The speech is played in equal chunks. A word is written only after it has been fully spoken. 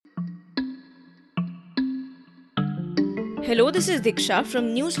Hello, this is Diksha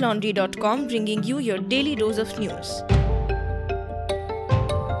from newslaundry.com bringing you your daily dose of news.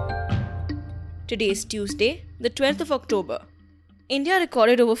 Today is Tuesday, the 12th of October. India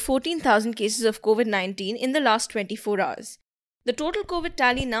recorded over 14,000 cases of COVID-19 in the last 24 hours. The total COVID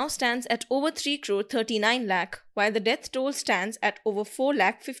tally now stands at over 3 crore 39 lakh, while the death toll stands at over 4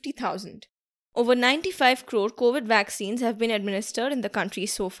 lakh 50,000. Over 95 crore COVID vaccines have been administered in the country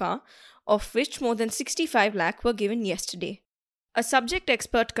so far, of which more than 65 lakh were given yesterday. A subject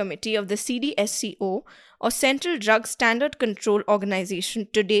expert committee of the CDSCO, or Central Drug Standard Control Organization,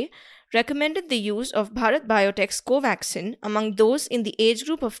 today recommended the use of Bharat Biotech's Covaxin among those in the age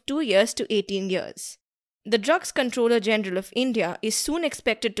group of 2 years to 18 years. The Drugs Controller General of India is soon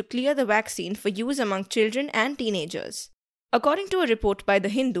expected to clear the vaccine for use among children and teenagers. According to a report by The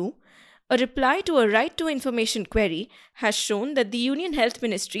Hindu, a reply to a right to information query has shown that the Union Health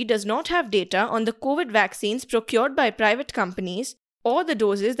Ministry does not have data on the COVID vaccines procured by private companies or the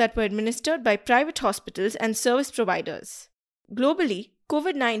doses that were administered by private hospitals and service providers. Globally,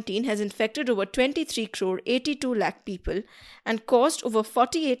 COVID-19 has infected over 23 crore 82 lakh people and caused over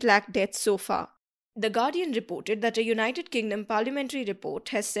 48 lakh deaths so far. The Guardian reported that a United Kingdom parliamentary report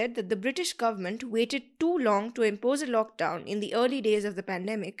has said that the British government waited too long to impose a lockdown in the early days of the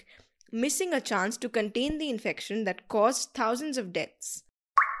pandemic, missing a chance to contain the infection that caused thousands of deaths.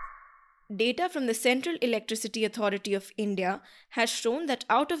 Data from the Central Electricity Authority of India has shown that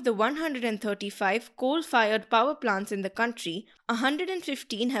out of the 135 coal-fired power plants in the country,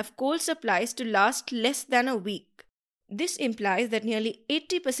 115 have coal supplies to last less than a week. This implies that nearly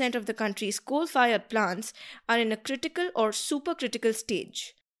 80% of the country's coal-fired plants are in a critical or supercritical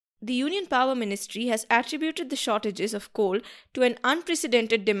stage. The Union Power Ministry has attributed the shortages of coal to an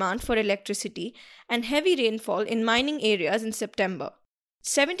unprecedented demand for electricity and heavy rainfall in mining areas in September.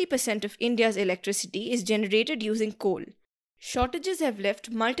 70% of India's electricity is generated using coal. Shortages have left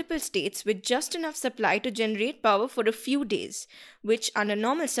multiple states with just enough supply to generate power for a few days, which under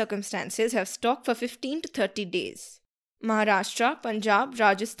normal circumstances have stock for 15 to 30 days. Maharashtra, Punjab,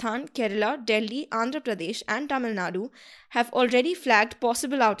 Rajasthan, Kerala, Delhi, Andhra Pradesh and Tamil Nadu have already flagged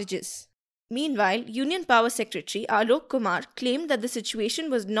possible outages. Meanwhile, Union Power Secretary Alok Kumar claimed that the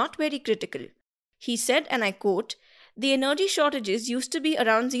situation was not very critical. He said, and I quote, "The energy shortages used to be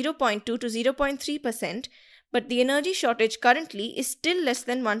around 0.2 to 0.3%, but the energy shortage currently is still less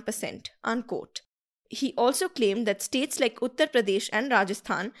than 1%, unquote. He also claimed that states like Uttar Pradesh and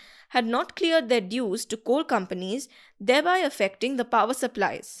Rajasthan had not cleared their dues to coal companies, thereby affecting the power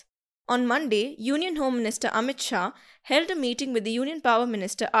supplies. On Monday, Union Home Minister Amit Shah held a meeting with the Union Power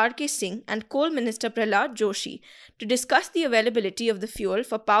Minister R.K. Singh and Coal Minister Prahlad Joshi to discuss the availability of the fuel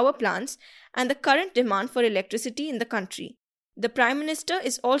for power plants and the current demand for electricity in the country. The Prime Minister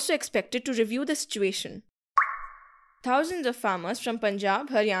is also expected to review the situation. Thousands of farmers from Punjab,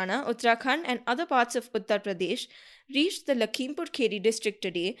 Haryana, Uttarakhand and other parts of Uttar Pradesh reached the Lakhimpur Kheri district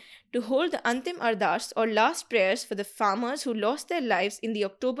today to hold the Antim Ardas or last prayers for the farmers who lost their lives in the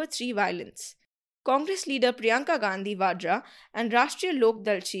October 3 violence. Congress leader Priyanka Gandhi Vadra and Rashtriya Lok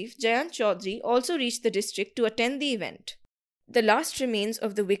Dal chief Jayant Chaudhary also reached the district to attend the event. The last remains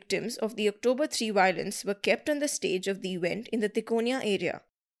of the victims of the October 3 violence were kept on the stage of the event in the Tikonia area.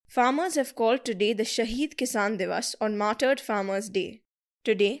 Farmers have called today the Shaheed Kisan Divas on Martyred Farmers' Day.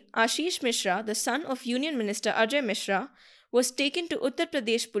 Today, Ashish Mishra, the son of Union Minister Ajay Mishra, was taken to Uttar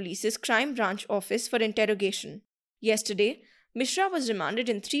Pradesh Police's Crime Branch office for interrogation. Yesterday, Mishra was remanded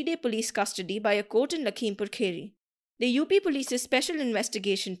in 3-day police custody by a court in Lakhimpur Kheri. The UP Police's Special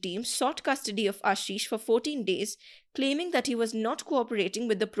Investigation Team sought custody of Ashish for 14 days, claiming that he was not cooperating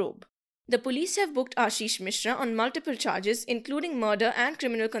with the probe. The police have booked Ashish Mishra on multiple charges, including murder and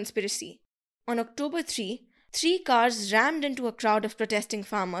criminal conspiracy. On October 3, 3 cars rammed into a crowd of protesting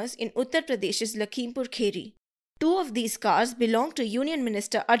farmers in Uttar Pradesh's Lakhimpur Kheri. 2 of these cars belonged to Union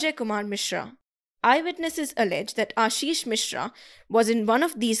Minister Ajay Kumar Mishra. Eyewitnesses allege that Ashish Mishra was in one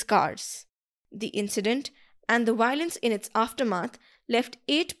of these cars. The incident and the violence in its aftermath left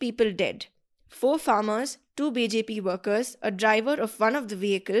 8 people dead. 4 farmers, 2 BJP workers, a driver of one of the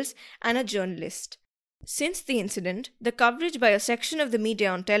vehicles, and a journalist. Since the incident, the coverage by a section of the media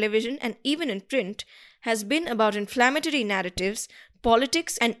on television and even in print has been about inflammatory narratives,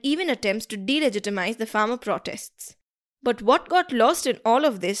 politics, and even attempts to delegitimize the farmer protests. But what got lost in all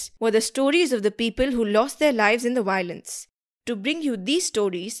of this were the stories of the people who lost their lives in the violence. To bring you these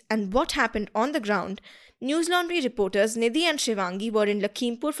stories and what happened on the ground, News Laundry reporters Nidhi and Shivangi were in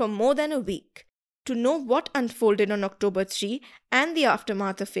Lakhimpur for more than a week. To know what unfolded on October 3 and the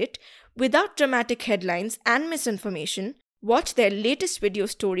aftermath of it, without dramatic headlines and misinformation, watch their latest video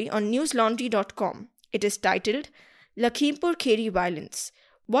story on newslaundry.com. It is titled, Lakhimpur Kheri violence.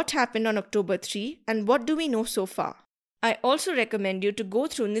 What happened on October 3 and what do we know so far? I also recommend you to go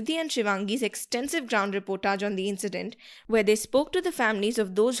through Nidhi and Shivangi's extensive ground reportage on the incident, where they spoke to the families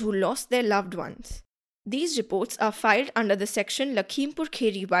of those who lost their loved ones. These reports are filed under the section Lakhimpur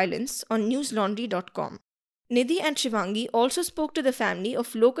Kheri Violence on newslaundry.com. Nidhi and Shivangi also spoke to the family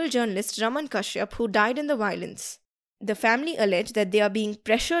of local journalist Raman Kashyap who died in the violence. The family alleged that they are being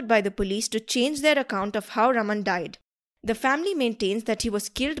pressured by the police to change their account of how Raman died. The family maintains that he was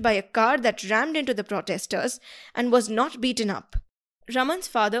killed by a car that rammed into the protesters and was not beaten up. Raman's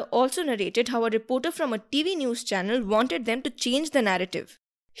father also narrated how a reporter from a TV news channel wanted them to change the narrative.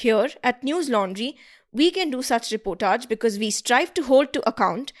 Here at News Laundry, we can do such reportage because we strive to hold to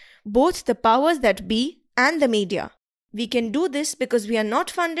account both the powers that be and the media. We can do this because we are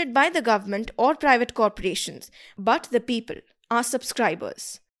not funded by the government or private corporations, but the people, our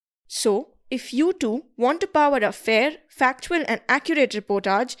subscribers. So, if you too want to power a fair, factual and accurate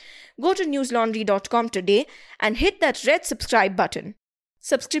reportage, go to newslaundry.com today and hit that red subscribe button.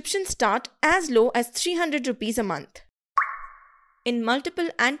 Subscriptions start as low as 300 rupees a month. In multiple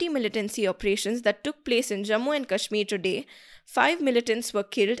anti-militancy operations that took place in Jammu and Kashmir today, 5 militants were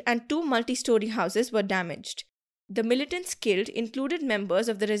killed and 2 multi-story houses were damaged. The militants killed included members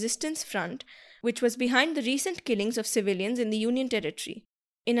of the Resistance Front, which was behind the recent killings of civilians in the Union Territory.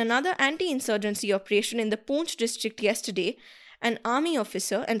 In another anti-insurgency operation in the Poonch district yesterday, an army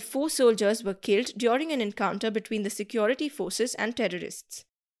officer and 4 soldiers were killed during an encounter between the security forces and terrorists.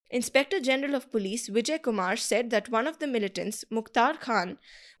 Inspector General of Police Vijay Kumar said that one of the militants, Mukhtar Khan,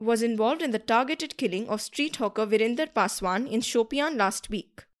 was involved in the targeted killing of street hawker Virinder Paswan in Shopian last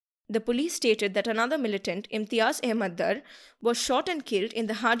week. The police stated that another militant, Imtiaz Ahmad Dar, was shot and killed in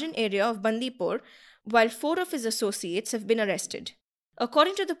the Hajan area of Bandipur, while 4 of his associates have been arrested.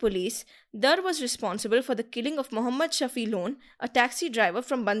 According to the police, Dar was responsible for the killing of Mohammad Shafi Lone, a taxi driver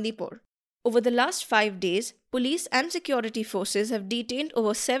from Bandipur. Over the last 5 days, police and security forces have detained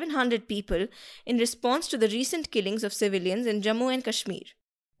over 700 people in response to the recent killings of civilians in Jammu and Kashmir.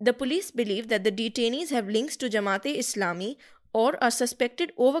 The police believe that the detainees have links to Jamaat-e-Islami or are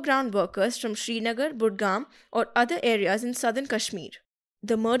suspected overground workers from Srinagar, Budgam or other areas in southern Kashmir.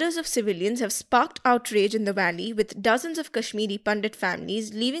 The murders of civilians have sparked outrage in the valley, with dozens of Kashmiri Pandit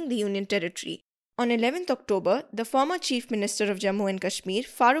families leaving the Union Territory. On 11th October, the former Chief Minister of Jammu and Kashmir,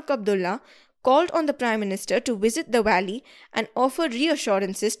 Farooq Abdullah, called on the Prime Minister to visit the valley and offer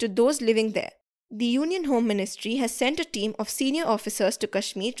reassurances to those living there. The Union Home Ministry has sent a team of senior officers to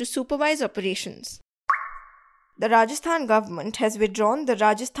Kashmir to supervise operations. The Rajasthan government has withdrawn the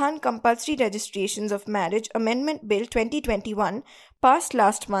Rajasthan Compulsory Registrations of Marriage Amendment Bill 2021 passed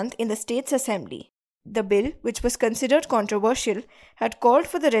last month in the state's assembly. The bill, which was considered controversial, had called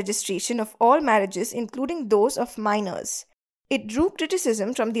for the registration of all marriages, including those of minors. It drew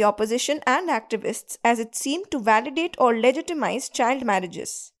criticism from the opposition and activists as it seemed to validate or legitimize child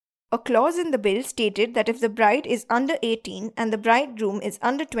marriages. A clause in the bill stated that if the bride is under 18 and the bridegroom is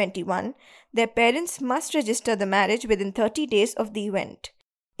under 21, their parents must register the marriage within 30 days of the event.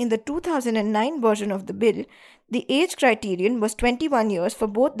 In the 2009 version of the bill, the age criterion was 21 years for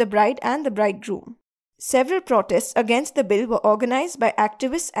both the bride and the bridegroom. Several protests against the bill were organized by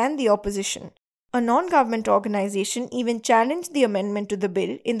activists and the opposition. A non-government organization even challenged the amendment to the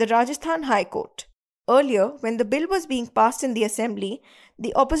bill in the Rajasthan High Court. Earlier, when the bill was being passed in the assembly,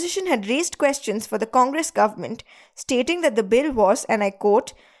 the opposition had raised questions for the Congress government, stating that the bill was, and I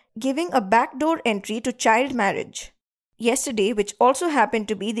quote, giving a backdoor entry to child marriage. Yesterday, which also happened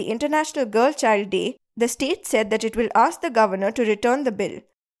to be the International Girl Child Day, the state said that it will ask the governor to return the bill.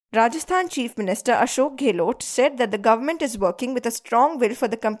 Rajasthan Chief Minister Ashok Gehlot said that the government is working with a strong will for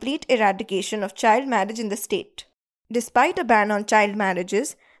the complete eradication of child marriage in the state. Despite a ban on child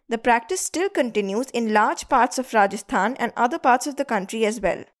marriages, the practice still continues in large parts of Rajasthan and other parts of the country as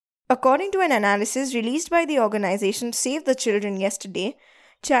well. According to an analysis released by the organization Save the Children yesterday,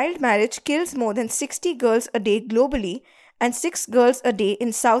 child marriage kills more than 60 girls a day globally and 6 girls a day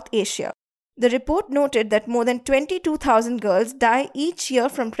in South Asia. The report noted that more than 22,000 girls die each year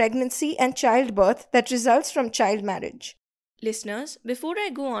from pregnancy and childbirth that results from child marriage. Listeners, before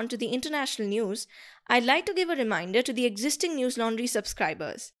I go on to the international news, I'd like to give a reminder to the existing News Laundry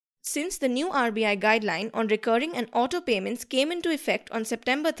subscribers. Since the new RBI guideline on recurring and auto payments came into effect on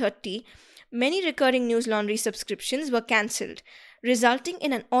September 30, many recurring News Laundry subscriptions were cancelled, resulting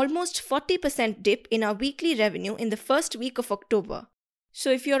in an almost 40% dip in our weekly revenue in the first week of October. So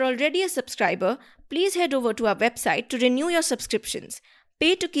if you're already a subscriber, please head over to our website to renew your subscriptions.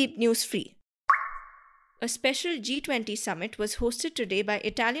 Pay to keep news free. A special G20 summit was hosted today by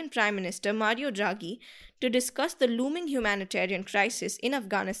Italian Prime Minister Mario Draghi to discuss the looming humanitarian crisis in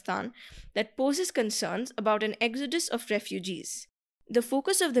Afghanistan that poses concerns about an exodus of refugees. The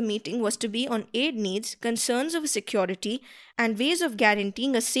focus of the meeting was to be on aid needs, concerns over security, and ways of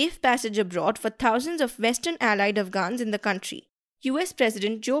guaranteeing a safe passage abroad for thousands of Western allied Afghans in the country. US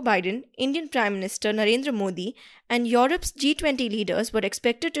President Joe Biden, Indian Prime Minister Narendra Modi, and Europe's G20 leaders were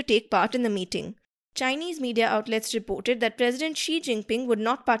expected to take part in the meeting. Chinese media outlets reported that President Xi Jinping would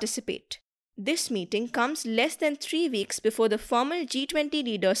not participate. This meeting comes less than 3 weeks before the formal G20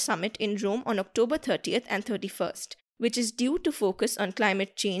 Leaders Summit in Rome on October 30th and 31st, which is due to focus on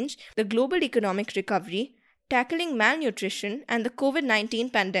climate change, the global economic recovery, tackling malnutrition, and the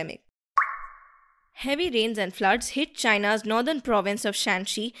COVID-19 pandemic. Heavy rains and floods hit China's northern province of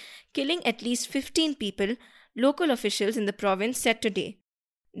Shanxi, killing at least 15 people, local officials in the province said today.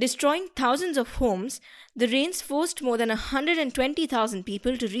 Destroying thousands of homes, the rains forced more than 120,000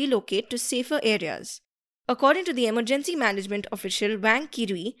 people to relocate to safer areas. According to the emergency management official Wang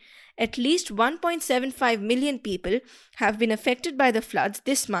Qirui, at least 1.75 million people have been affected by the floods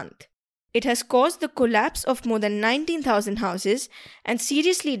this month. It has caused the collapse of more than 19,000 houses and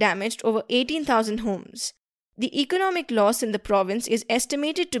seriously damaged over 18,000 homes. The economic loss in the province is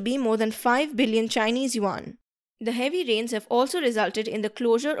estimated to be more than 5 billion Chinese yuan. The heavy rains have also resulted in the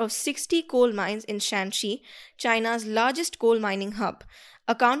closure of 60 coal mines in Shanxi, China's largest coal mining hub,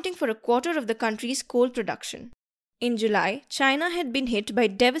 accounting for a quarter of the country's coal production. In July, China had been hit by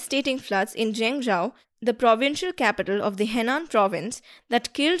devastating floods in Zhengzhou, the provincial capital of the Henan province,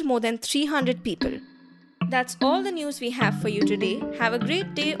 that killed more than 300 people. That's all the news we have for you today. Have a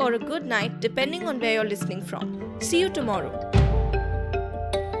great day or a good night depending on where you're listening from. See you tomorrow.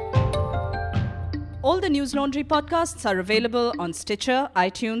 All the News Laundry podcasts are available on Stitcher,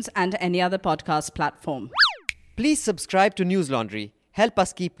 iTunes, and any other podcast platform. Please subscribe to News Laundry. Help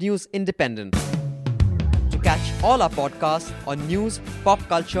us keep news independent. To catch all our podcasts on news, pop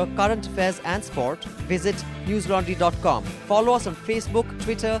culture, current affairs, and sport, visit newslaundry.com. Follow us on Facebook,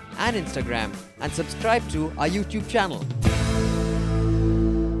 Twitter, and Instagram, and subscribe to our YouTube channel.